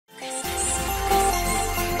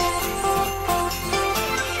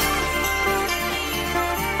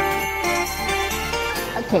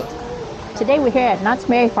Today we're here at Knott's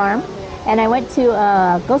Merry Farm, and I went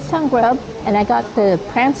to Ghost Town Grub, and I got the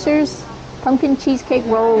Prancer's pumpkin cheesecake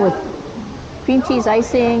roll with cream cheese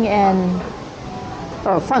icing and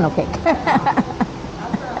funnel cake.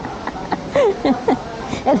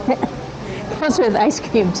 And it comes with ice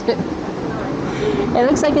cream too. It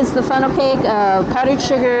looks like it's the funnel cake, powdered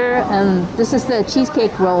sugar, and this is the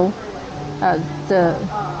cheesecake roll. The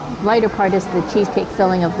lighter part is the cheesecake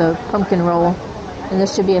filling of the pumpkin roll, and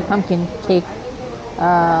this should be a pumpkin cake.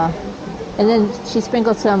 And then she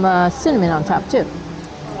sprinkled some cinnamon on top too.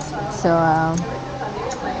 So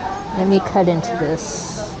let me cut into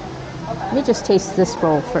this. Let me just taste this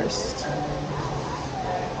roll first.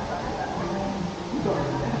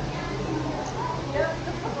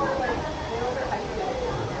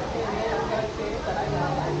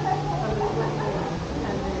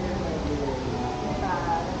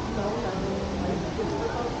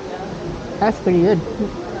 That's pretty good.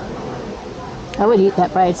 I would eat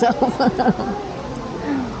that by itself.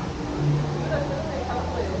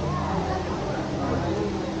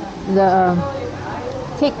 The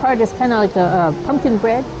cake part is kind of like a pumpkin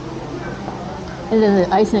bread, and then the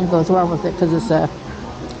icing goes well with it because it's a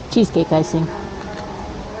cheesecake icing.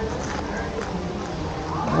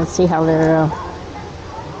 Let's see how their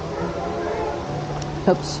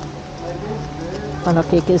funnel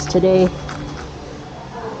cake is today.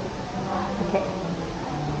 Okay.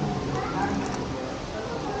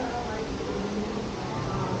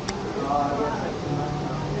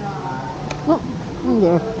 Oh,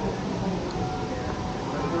 there.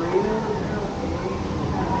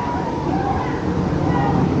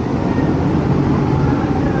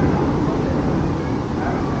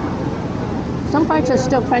 Some parts are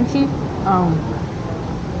still crunchy.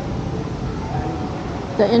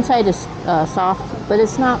 The inside is soft, but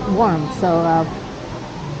it's not warm, so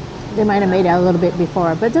they might have made it a little bit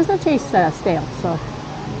before, but it doesn't taste stale, so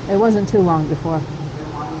it wasn't too long before.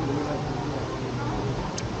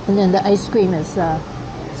 And then the ice cream is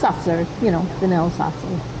soft serve, vanilla soft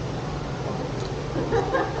serve.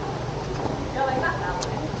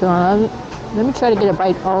 So let me try to get a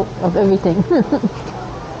bite out of everything.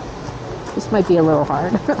 This might be a little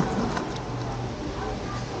hard.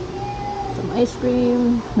 Some ice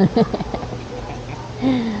cream.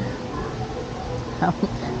 Oh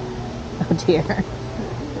dear.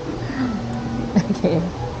 Okay.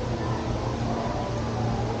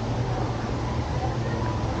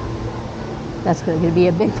 That's going to be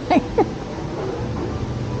a big bite.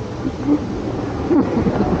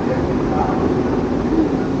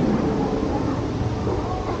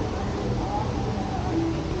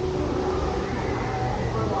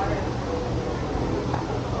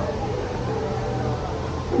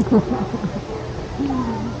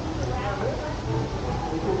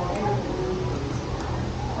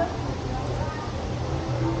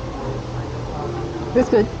 It's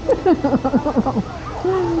good.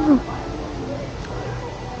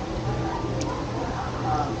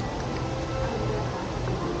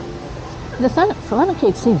 The funnel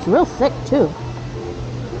cake seems real thick too.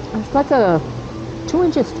 It's like a 2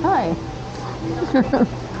 inches high.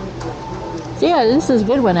 Yeah, this is a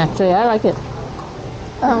good one actually. I like it.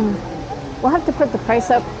 We'll have to put the price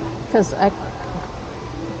up because I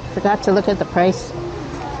forgot to look at the price.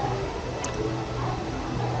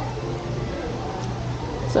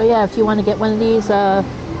 So yeah, if you want to get one of these, it's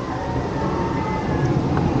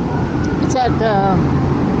at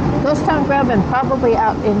Ghost Town Grub and probably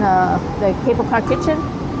out in the Cable Car Kitchen.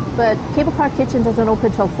 But Cable Car Kitchen doesn't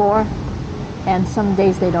open till 4, and some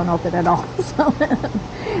days they don't open at all. So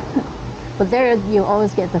but there you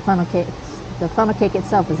always get the funnel cakes. The funnel cake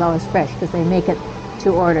itself is always fresh because they make it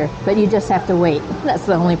to order, but you just have to wait. That's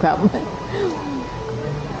the only problem.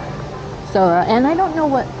 So, and I don't know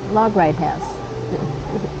what Log Ride has.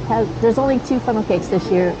 There's only 2 funnel cakes this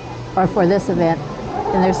year, or for this event,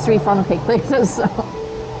 and there's 3 funnel cake places. So,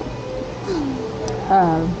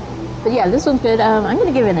 but yeah, this one's good. I'm going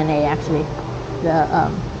to give it an A actually.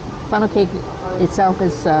 The funnel cake itself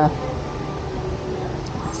is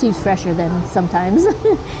seems fresher than sometimes.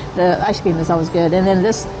 The ice cream is always good, and then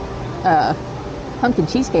this pumpkin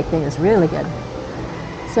cheesecake thing is really good.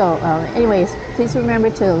 So anyways, please remember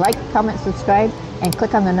to like, comment, subscribe, and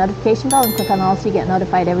click on the notification bell and click on all so you get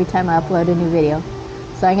notified every time I upload a new video.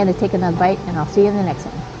 So I'm going to take another bite, and I'll see you in the next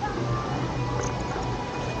one.